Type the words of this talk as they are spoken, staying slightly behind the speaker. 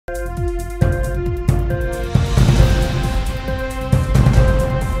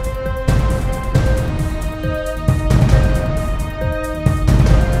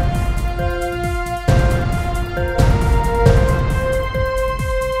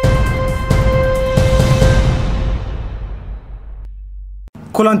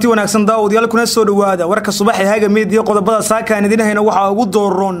kulanti wanaagsan daawadayaal kuna soo dhawaada warka subax ee Hage media qodobada saakaan idin hayna waxa ugu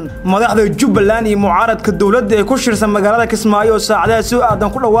dooron madaxda Jubbaland iyo mucaaradka dawladda ee ku shirsan magaalada Kismaayo saacadaha soo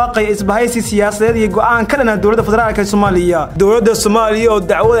aadan ku dhawaaqay isbahaysi siyaasadeed iyo go'aan ka dhanaa dawladda federaalka Soomaaliya dawladda Soomaaliya oo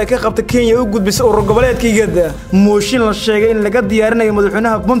dacwada ka qabta Kenya u gudbisay urur goboleedkeeda mooshin la sheegay in laga diyaarinayo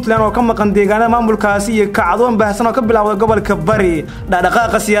madaxweynaha Puntland oo ka maqan deegaanada maamulkaasi iyo kacdoon baahsan oo ka bilaawday gobolka Bari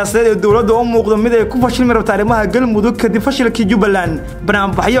dhaqdhaqaaqa siyaasadeed ee dawladda oo muuqdo mid ay ku fashilmay rabtaarimaha galmudug kadib fashilkii Jubbaland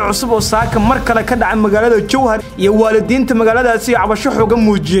baxyo cusub oo saaka mar kale ka dhacay magaalada Jahwareer iyo waalidiinta magaaladaasi cabasho xoog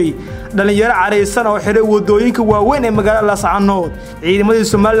muujiyay dhalinyaro careysan oo xiray wadooyinka waaweyn ee magaalada Laascaanood ciidamada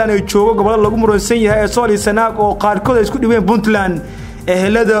Soomaaliland ee jooga gobolada lagu muransan yahay ee Sool iyo Sanaag oo qaarkood isku dhibeen Puntland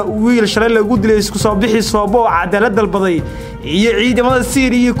ehelada wiil shalay lagu dilay isku soo bixi soobo cadaalad dalbaday iyo ciidamada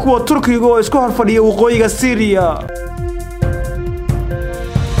Syria kuwa Turkiga oo isku horfadhiya waqooyiga Syria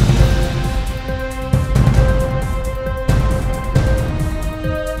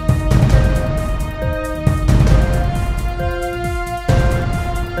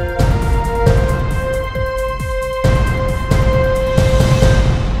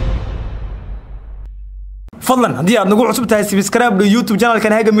fadlan hadii aad nagu cusub tahay subscribe YouTube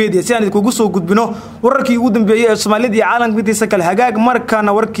channel-kan Hage Media si aan idinku soo gudbino wararkii ugu dambeeyay ee Soomaalida iyo caalamka intiisa kale hagaag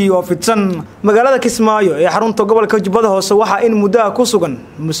markaana warkii oo fidsan magaalada Kismaayo ee xarunta gobolka Jubbada Hoose waxa in muddo ku sugan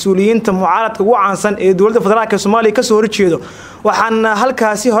mas'uuliyiinta mucaaradka ugu caansan ee dawladda federaalka Soomaaliya ka soo horjeedo waxaana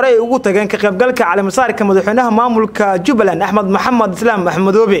halkaasi hore ugu tageen ka qaybgalka calaamasaarka madaxweynaha maamulka Jubbaland Axmed Maxamed Islaam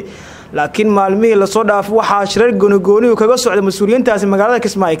Axmedoobe laakiin maalmihii la soo dhaafay waxa shirar gooni kaga socday mas'uuliyiintaasi magaalada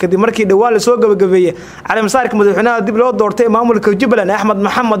Kismaayo kadib markii dhawaan la soo gabagabeeyay calaamasaarka madaxweynaha dib loo doortay maamulka Jubbaland Axmed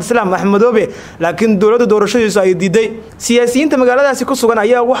Maxamed Islaam Axmedoobe laakiin dawladda doorashadiisu ay diiday siyaasiyiinta magaaladaasi ku sugan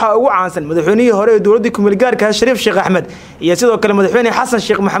ayaa waxa ugu caansan madaxweynihii hore ee dawladda ku-meelgaarka Shariif Sheekh Axmed iyo sidoo kale madaxweyne Xasan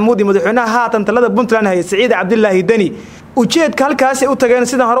Sheekh Maxamuud iyo madaxweynaha haatan talada Puntland hay Saciid Cabdullaahi Dani ujeedka halkaas u tageen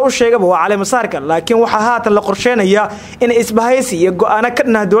sidaan hore u sheegaba waa calaamasaarka laakiin waxa haatan la qorsheenayaa in isbahaysi iyo go'aano ka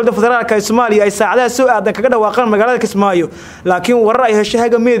dhanaa dawladda federaalka ee Soomaaliya ay saacadaha soo aadan kaga dhawaaqaan magaalada Kismaayo laakiin warar ay heshay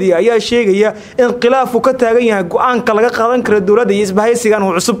Hage Media ayaa sheegaya in khilaaf uu ka taagan yahay go'aanka laga qaadan karo dawladda iyo isbahaysigan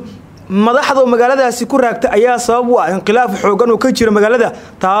cusub madaxda magaaladaasi ku raagtay ayaa sabab u ah in khilaaf xoogan uu ka jiro magaalada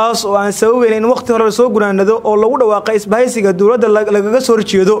taas oo aan sababeyn in waqti hore soo gunaanado oo lagu dhawaaqay isbahaysiga dawladda lagaga soo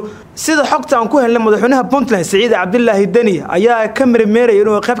horjeedo sida xogta aan ku helnay madaxweynaha Puntland Saciid Cabdullaahi Dani ayaa ka mirmeeray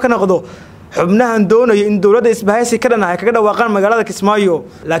inuu qayb ka noqdo xubnahan doonaya in dawladda isbahaysi ka dhanahay kaga dhawaaqaan magaalada Kismaayo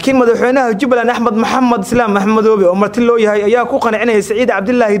laakiin madaxweynaha Jubbaland Axmed Maxamed Islaam Axmedoobe oo marti loo yahay ayaa ku qancinayay Saciid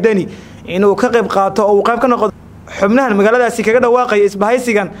Cabdullaahi Dani inuu ka qayb qaato oo uu qayb ka noqdo xubnahan magaaladaasi kaga dhawaaqay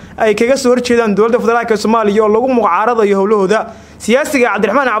isbahaysigan ay kaga soo horjeedaan dawladda federaalka Soomaaliya oo lagu mucaaradayo howlahooda siyaasiga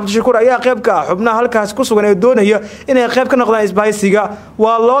Cabdiraxmaan Cabdishakuur ayaa qayb ka ah xubnaha halkaas ku sugan ee doonaya inay qayb ka noqdaan isbahaysiga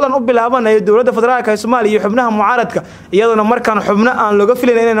waa loolan u bilaabanaya dawladda federaalka Soomaaliya iyo xubnaha mucaaradka iyadoo markaan xubno aan laga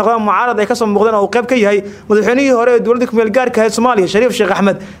filayn inay noqdaan mucaarad ay ka soo muuqdaan oo qayb ka yahay madaxweynihii hore ee dawladda ku-meelgaarka ee Soomaaliya Shariif Sheekh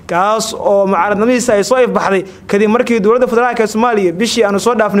Axmed kaas oo mucaaradnimadiisa ay soo ifbaxday kadib markii dawladda federaalka Soomaaliya bishii aanu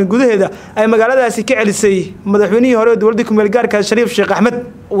soo dhaafnay gudaheeda ay magaaladaasi ka celisay madaxweynihii hore ee dawladda ku-meelgaarka Shariif Sheekh Axmed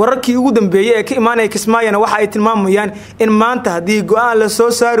wararkii ugu dambeeyay ee ka imaanay Kismaayo waxa ay tilmaamayaan in maanta go'aan la soo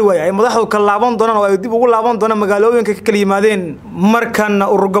saari waayay ay madaxdu ka laaban doonaan oo ay dib ugu laaban doonaan magaalooyinka ka kala yimaadeen markan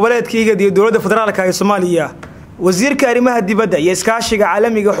urur goboleedkayga iyo dawladda federaalka ee Soomaaliya wasiirka arrimaha dibadda iyo iskaashiga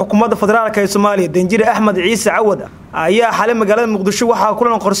caalamiga xukuumadda federaalka ee Soomaaliya Danjire Axmed Ciise Cawad ayaa xalay magaalada Muqdisho waxa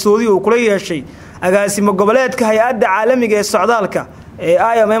kulan qarsoodi oo kula yeeshay agaasimo goboleedka hay'adda caalamiga ee socdaalka ee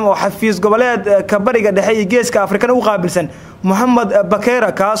IMM oo xafiis goboleed ka bariga dhexe iyo geeska Afrika u qaabilsan Mohamed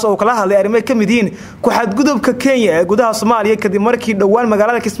Bakera kaas oo kala hadlay arrimo ka mid yihiin ku xadgudubka Kenya ee gudaha Soomaaliya kadib markii dhawaan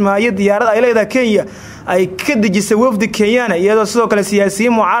magaalada Kismaayo diyaarad ay leedahay Kenya ay ka dejisay wafdi Kenyan iyadoo sidoo kale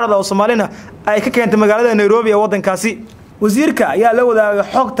siyaasiyiin mucaarad oo Soomaalina ay ka keentay magaalada Nairobi ee wadankaasi wasiirka ayaa la wadaagay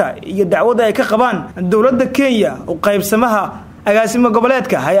xogta iyo dacwada ay ka qabaan dawladda Kenya oo qaybsamaha agaasimo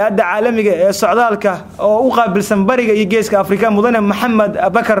goboleedka hay'adda caalamiga ee socdaalka oo u qaabilsan bariga iyo geeska Afrika mudane Maxamed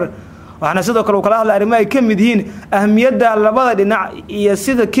Bakar waxaana sidoo kale kala hadlay arrimo ay ka mid yihiin ahmiyadda labada dhinac iyo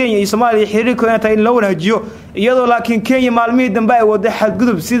sida Kenya iyo Soomaaliya xiriirkooda tahay in la wanaajiyo iyadoo laakiin Kenya maalmihii dambe ay wada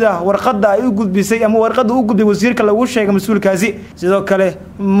xadgudub sida warqadda ay u gudbisay ama warqadda u gudbay wasiirka lagu sheegay mas'uulkaasi sidoo kale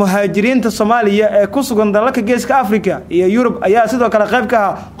muhaajiriinta Soomaaliya ee ku sugan dalalka geeska Afrika iyo Yurub ayaa sidoo kale qayb ka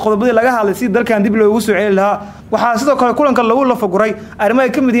ah qodobadii laga hadlay si dalkan dib loogu soo celin lahaa waxaa sidoo kale kulanka lagu lafaguray arrimaha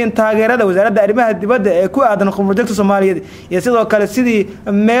ka mid yihiin taageerada wasaaradda arrimaha dibadda ee ku aadan qumrajagta Soomaaliyeed iyo sidoo kale sidii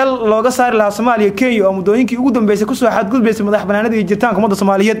meel looga saari lahaa Soomaaliya Kenya oo muddooyinkii ugu dambeysay ku soo xadgudbaysay madaxbannaanida iyo jiritaanka ummadda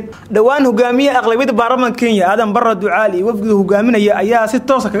Soomaaliyeed dhawaan hogaamiye aqlabiyada baarlamaanka Kenya Aadan Barra Ducaali iyo wafdiga hogaaminaya ayaa si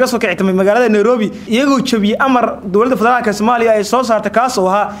toos ah kaga soo kicitay magaalada Nairobi iyagoo jabiyay amar dowladda federaalka Soomaaliya ay soo saartay kaas oo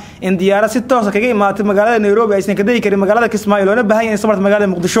ahaa in diyaarad si toos ah kaga imaatay magaalada Nairobi aysan ka degi karin magaalada Kismaayo loona baahan yahay safarta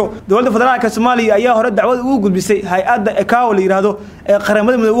magaalada Muqdisho dowladda federaalka Soomaaliya ayaa hore dacwad ugu gudbisay hay'adda ECAO la yiraahdo ee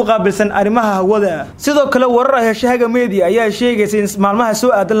qaramada midowga u qaabilsan arrimaha hawada sidoo kale warar ah Hage media ayaa sheegaysa in maalmaha soo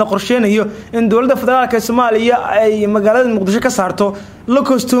aadan la qorsheenayo in dowladda federaalka Soomaaliya ay magaalada Muqdisho ka saarto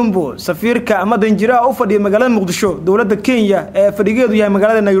Lucas Tumbo safiirka ama danjiraha u fadhiya magaalada Muqdisho dowladda Kenya ee fadhigeedu yahay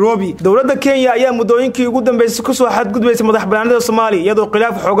magaalada Nairobi dowladda Kenya ayaa muddooyinkii ugu dambeysay ku soo xadgudbaysay madaxbannaanida Soomaaliya iyadoo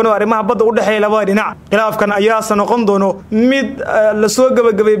khilaaf xooggan oo arrimaha badda u dhaxeeya labada dhinac khilaafkan ayaa noqon doono mid la soo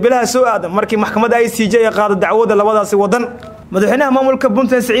gabagabay bilaha soo aadan markii maxkamadda ICJ ay qaado dacwada labadaasi wadan madaxweynaha maamulka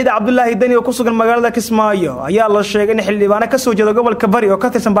Puntland Saciid Cabdullaahi Dani oo ku sugan magaalada Kismaayo ayaa la sheegay in xildhibaano ka soo jeeda gobolka Bari oo ka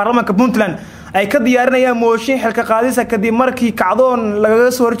tirsan baarlamaanka Puntland ay ka diyaarinayaan mooshin xilka qaadisa kadib markii kacdoon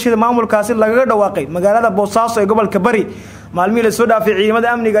lagaga soo horjeeday maamulkaasi lagaga dhawaaqay magaalada Boosaaso ee gobolka Bari maalmihii la soo dhaafay ciidamada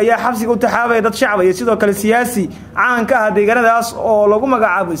amniga ayaa xabsiga u taxaabay dad shacab iyo sidoo kale siyaasi caan ka ah deegaanadaas oo lagu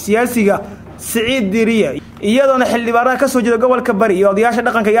magacaabo siyaasiga Saciid Diriya iyadoona xildhibaanada ka soo jeeda gobolka Bari iyo odayaasha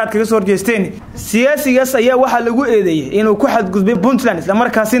dhaqanka ay aad kaga soo horjeesteen siyaasigaas ayaa waxa lagu eedeeyay inuu ku xadgudbay Puntland isla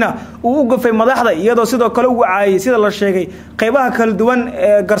markaasina uu u gafay madaxda iyadoo sidoo kale uu caayay sida la sheegay qaybaha kala duwan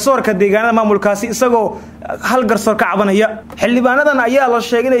ee garsoorka deegaanada maamulkaasi isagoo hal garsoor ka cabanaya xildhibaanadan ayaa la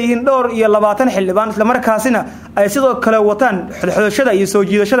sheegay inay yihiin dhowr iyo 20 xildhibaan isla markaasina ay sidoo kale wataan xulxulashada iyo soo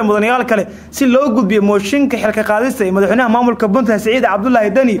jiidashada mudanayaal kale si loo gudbiyo mooshinka xilka qaadista ee madaxweynaha maamulka Puntland Saciid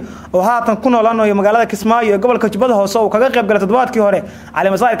Cabdullaahi Dani oo haatan ku noolaanaya magaalada Kismaayo gobolka Jubbada Hoose oo kaga qayb galay toddobaadkii hore cali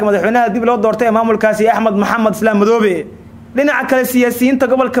masaa'ilka madaxweynaha dib loo doortay ee maamulkaasi Axmed Maxamed Islaam Madoobe dhinaca kale siyaasiyiinta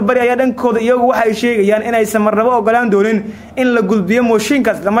gobolka Bari ayaa dhankooda iyagu waxa ay sheegayaan in aysan marnabo ogolaan doonin in la gudbiyo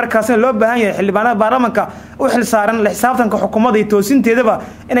mooshinkaas isla markaasina loo baahan yahay xildhibaanada baarlamaanka u xil saaran la xisaabtanka xukuumadda iyo toosinteedaba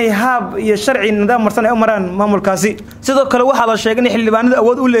inay haab iyo sharci nidaam marsan ay u maraan maamulkaasi sidoo kale waxa la sheegay in xildhibaanadu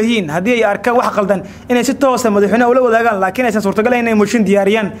awood u leeyihiin haddii ay arkaan wax qaldan inay si toos ah madaxweynaha ula wadaagaan laakiin aysan suurtagal ahayn inay mooshin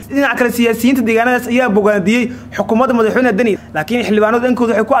diyaariyaan dhinaca kale siyaasiyiinta deegaanadaas ayaa bogaadiyay xukuumadda madaxweynaha Dani laakiin xildhibaanadu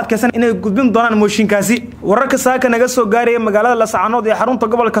dhankooda waxay ku adkaysan inay gudbin doonaan mooshinkaasi wararka saaka naga soo gaaray magaalada La Sacaanood ee xarunta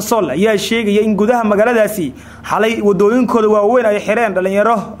gobolka Sool ayaa sheegay in gudaha magaaladaasi xalay wadooyinkooda waaweyn ay xireen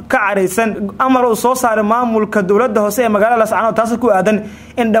dhalinyaro ka careysan amar uu soo saaray maamulka dowladda hoose ee magaalada La Sacaanood taas ku aadan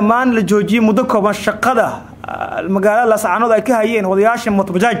in dhammaan la joojiyo muddo kooban shaqada magaalada La Sacaanood ay ka hayeen wadayaasha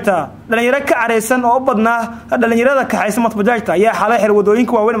motobajaajta dhalinyaro ka careysan oo badnaa dhalinyarada ka haysan motobajaajta ayaa xalay xir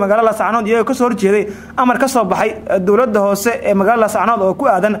wadooyinka waaweyn magaalada La Sacaanood iyagoo ka soo horjeeday amar ka soo baxay dowladda hoose ee magaalada La Sacaanood oo ku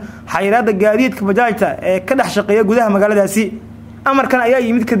aadan xayiraadda gaadiidka bajaajta ee ka dhex shaqeeya gudaha magaaladaasi amarkan ayaa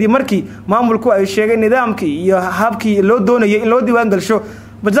yimid kadib markii maamulku ay sheegay nidaamkii iyo habkii loo doonayay in loo diiwaan galsho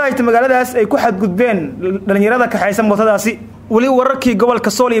bajaajta magaaladaas ay ku xadgudbeen dhalinyarada ka haysan mootadaasi wali wararkii gobolka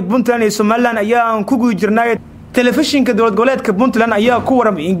Sool iyo Puntland iyo Somaliland ayaa aan ku guud jirnay telefishinka dowlad goboleedka Puntland ayaa ku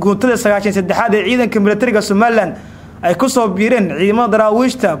waramay in guutada 93aad ee ciidanka militariga Somaliland ay ku soo biireen ciidamada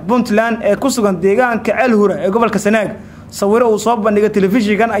daraawiishta Puntland ee ku sugan deegaanka Alhura ee gobolka Sanaag sawiro uu soo bandhigay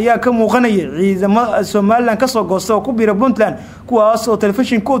telefishinkan ayaa ka muuqanaya ciidamada Somaliland ka soo goostay oo ku biira Puntland kuwaas oo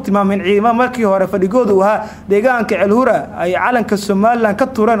telefishinku tilmaamay ciidamada markii hore fadhigoodu ahaa deegaanka Alhura ay calanka Somaliland ka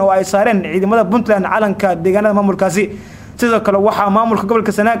tuureen oo ay saareen ciidamada Puntland calanka deegaanada maamulkaasi sidoo kale waxa maamulka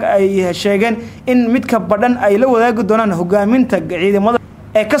gobolka Sanaag ay sheegeen in mid ka badan ay la wadaagi doonaan hogaaminta ciidamada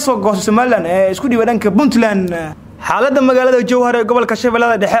ee ka soo goostay Somaliland ee isku dhiibadhanka Puntland xaaladda magaalada Jahwareer gobolka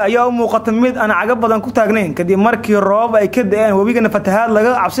Shabeellaha Dhexe ayaa u muuqata mid aan caga badan ku taagnayn kadib markii roob ay ka da'een wabiga fatahaad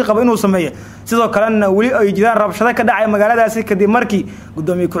laga cabsi qabo inuu sameeyo sidoo kalena wali ay jiraan rabshado ka dhacay magaaladaasi kadib markii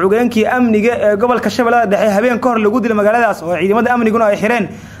gudoomiye ku-xigeenkii amniga ee gobolka Shabeellaha Dhexe habeen ka hor lagu dilay magaaladaas oo ciidamada amniguna ay xireen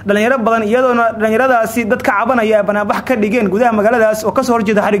dhalinyaro badan iyadoona dhalinyaradaasi dad ka cabanaya banaabax ka dhigeen gudaha magaaladaas oo ka soo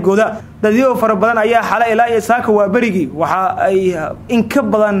horjeeda xarigooda dadyo fara badan ayaa xalay ilaa iyo saaka waa berigi waxa ay in ka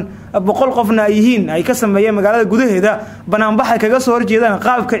badan 100 qofna ay yihiin ay ka sameeyeen magaalada gudaheeda banaanbax ay kaga soo horjeedaan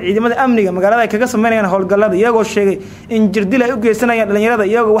qaabka ciidamada amniga magaalada ay kaga sameeyeen howlgallada iyagoo sheegay in jirdil ay u geysanayaan dhalinyarada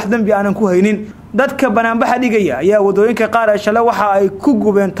iyagoo wax dambi aanan ku haynin dadka banaanbaxa dhigaya ayaa wadooyinka qaar ay shalay waxa ay ku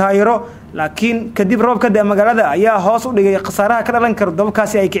gubeen taayiro laakiin kadib roobka magaalada ayaa hoos u dhigay khasaaraha ka dhalan kara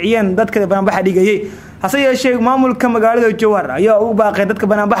dabkaasi ay kiciyeen dadka banaanbaxa dhigayay hase yeeshee maamulka magaalada Jahwareer ayaa u baaqay dadka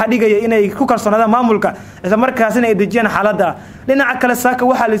banaanbaxa dhigayay inay ku kalsoonaadaan maamulka isla markaasina ay dejiyaan xaaladda dhinaca kale saaka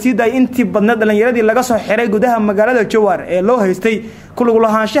waxaa la sii daayay intii badneed dhalinyaradii laga soo xiray gudaha magaalada Jahwareer ee loo haystay ku lug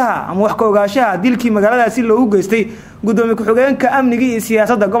lahaanshaha ama wax ka ogaanshaha dilkii magaaladaasi loogu geystay gudoomiye ku-xigeenka amniga iyo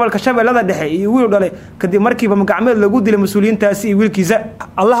siyaasadda gobolka Shabeellada Dhexe iyo wiil dhalay kadib markii magacmeed lagu dilay mas'uuliyiintaasi iyo wiilkiisa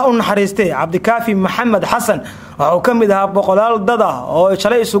Allah u naxariistay Cabdikaafi Maxamed Xasan wuxuu ka mid ahaa boqolaal dad ah oo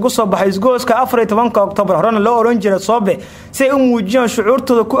shalay isugu soo baxay isgooska 14 Oktoobar horena loo oran jiray Soobe si ay u muujiyaan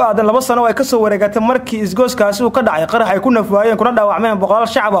shucuurtooda ku aadan 2 sano ay ka soo wareegatay markii isgooskaasi uu ka dhacay qarax ay ku nafwaayeen kuna dhaawacmeen boqolaal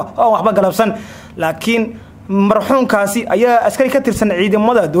shacab ah oo waxba galabsan laakiin marxuunkaasi ayaa askari ka tirsan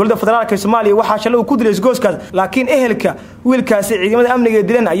ciidamada dawladda federaalka Soomaaliya waxa shalay uu ku dilay isgooskaas laakiin ehelka wiilkaasi ciidamada amniga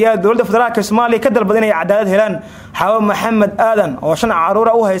dileen ayaa dawladda federaalka Soomaaliya ka dalbaday inay cadaalad helaan Xawa Maxamed Aadan oo 5 caruur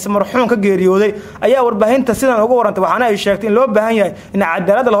ah u haysta marxuun ka geeriyooday ayaa warbaahinta sidan ugu warantay waxaana ay sheegtay in loo baahan yahay in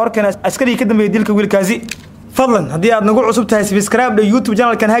cadaalad la horkeeno askari ka dambeeyay dilka wiilkaasi fadlan haddii aad nagu cusub tahay subscribe YouTube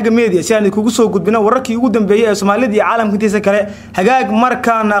channelkan Hage Media si aan kugu soo gudbino wararkii ugu dambeeyay ee Soomaalida iyo caalamka intiisa kale hagaag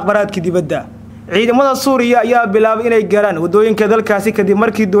markaan akhbaraadka dibadda ciidamada Suuriya ayaa bilaabay inay gaaraan wadooyinka dalkaasi kadib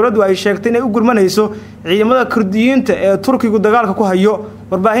markii dawladdu ay sheegtay inay u gurmanayso ciidamada Kurdiyiinta ee Turkigu dagaalka ku hayo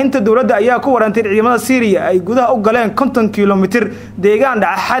warbaahinta dawladda ayaa ku warantay ciidamada Syria ay gudaha u galeen 50 kilomitir deegaan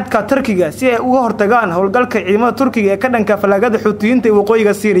dhaxadka Turkiga si ay uga hortagaan howlgalka ciidamada Turkiga ee ka dhanka falaagada Xuutiyiinta ee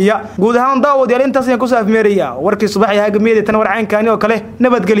waqooyiga Syria guud ahaan daawadayaal intaas ayaan ku soo afmeeraya warkii subaxii Hage Media tan warcaynkaani oo kale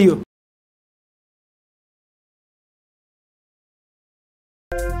nabadgeliyo